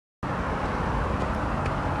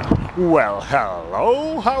Well,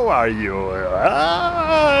 hello, how are you?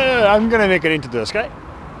 I'm gonna make it into the sky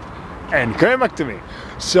and coming back to me.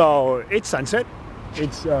 So it's sunset,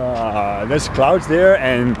 it's there's clouds there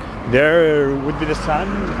and there would be the sun,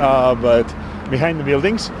 but behind the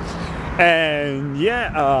buildings. And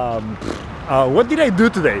yeah, what did I do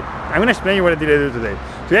today? I'm gonna explain you what I did today.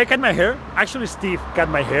 Today I cut my hair. Actually Steve cut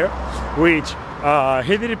my hair, which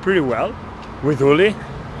he did it pretty well with Uli.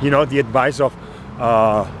 You know, the advice of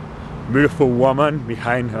beautiful woman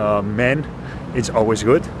behind men, it's always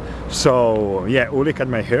good. So yeah, Uli cut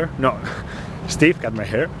my hair. No, Steve cut my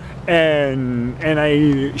hair, and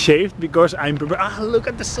I shaved because I'm prepared. Ah, look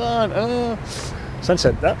at the sun.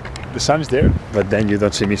 Sunset. The sun is there, but then you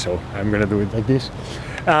don't see me, so I'm gonna do it like this.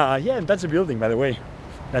 Yeah, that's a building, by the way.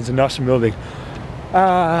 That's an awesome building.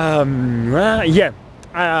 Yeah,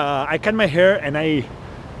 I cut my hair and I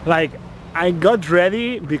got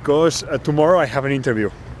ready because tomorrow I have an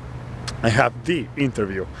interview. I have the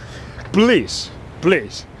interview. Please,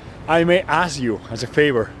 I may ask you as a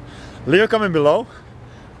favor, leave a comment below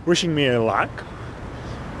wishing me luck,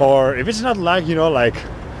 or if it's not luck, you know, like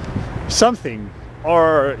something,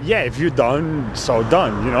 or yeah, if you're done, so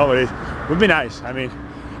done, you know, but it would be nice. I mean,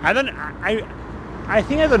 I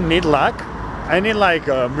think I don't need luck. I need like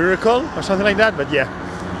a miracle or something like that, but yeah.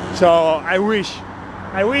 So I wish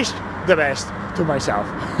the best to myself.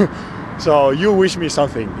 So you wish me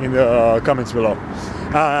something in the comments below.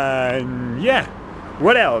 And yeah,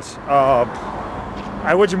 what else?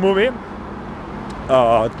 I watched a movie,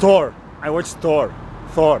 Thor. I watched Thor.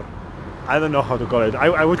 I don't know how to call it.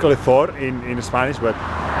 I would call it Thor in Spanish, but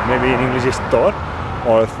maybe in English it's Thor,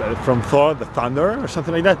 or from Thor, the Thunder, or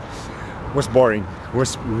something like that. It was boring. It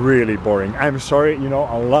was really boring. I'm sorry, you know,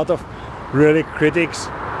 a lot of critics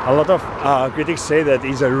say that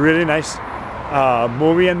it's a really nice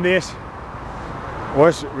movie, and this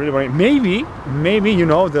was really boring. Maybe you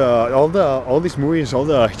know, all these movies, all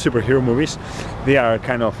the superhero movies, they are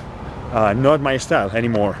kind of not my style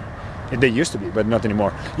anymore. They used to be, but not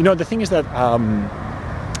anymore. You know, the thing is that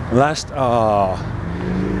the last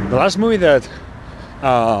movie that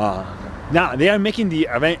now they are making the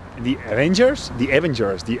Avengers.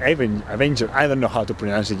 I don't know how to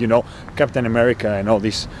pronounce it. You know, Captain America and all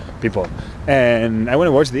these people. And I want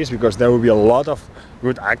to watch this because there will be a lot of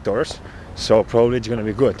good actors. So probably it's gonna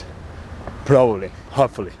be good. Probably,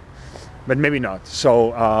 hopefully, but maybe not.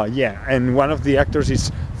 So yeah, and one of the actors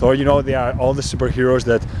is Thor. You know, they are all the superheroes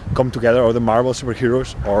that come together, or the Marvel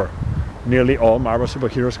superheroes, or nearly all Marvel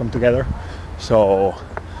superheroes come together. So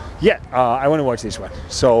yeah, I want to watch this one.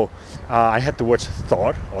 So I had to watch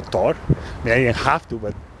Thor. I mean, I didn't have to,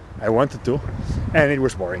 but I wanted to, and it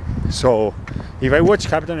was boring. So if I watch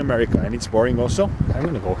Captain America and it's boring also, I'm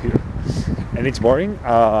gonna go here. And it's boring,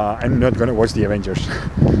 I'm not gonna watch the Avengers.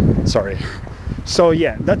 Sorry. So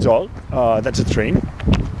yeah, that's all. That's a train,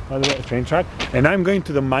 by the way, a train track. And I'm going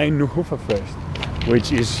to the Mainuhufa first,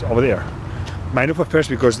 which is over there. Mainuhufa first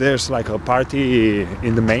because there's like a party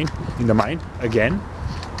in the mine again.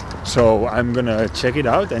 So I'm gonna check it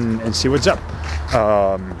out and see what's up.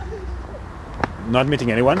 Not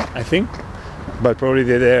meeting anyone, I think, but probably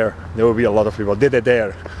there will be a lot of people. They're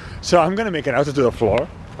there. So I'm gonna make it out to the floor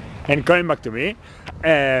and coming back to me.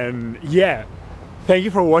 And yeah, thank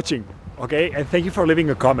you for watching, okay? And thank you for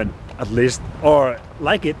leaving a comment at least, or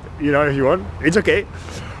like it, you know, if you want, it's okay.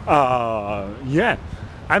 Yeah,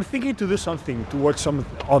 I'm thinking to do something, to watch some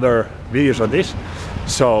other videos on this.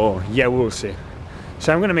 So yeah, we'll see.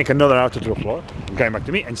 So I'm gonna make another out to the floor, coming back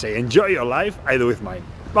to me and say, enjoy your life, I do with mine.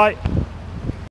 Bye.